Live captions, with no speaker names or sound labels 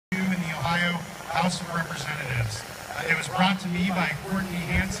Ohio House of Representatives. It was brought to me by Courtney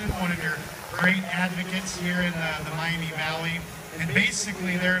Hansen, one of your great advocates here in the Miami Valley. And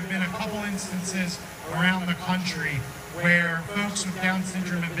basically there have been a couple instances around the country where folks with Down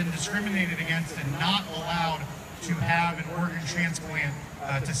syndrome have been discriminated against and not allowed to have an organ transplant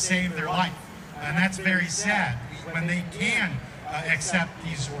to save their life. And that's very sad when they can accept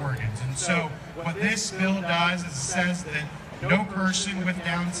these organs. And so what this bill does is it says that no person with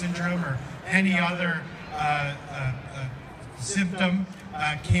Down syndrome or any other symptom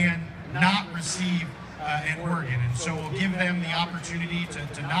can not receive an organ. And so we'll give them the opportunity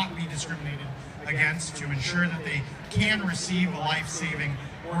to not be discriminated against, to ensure that they can receive a life-saving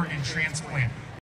organ transplant.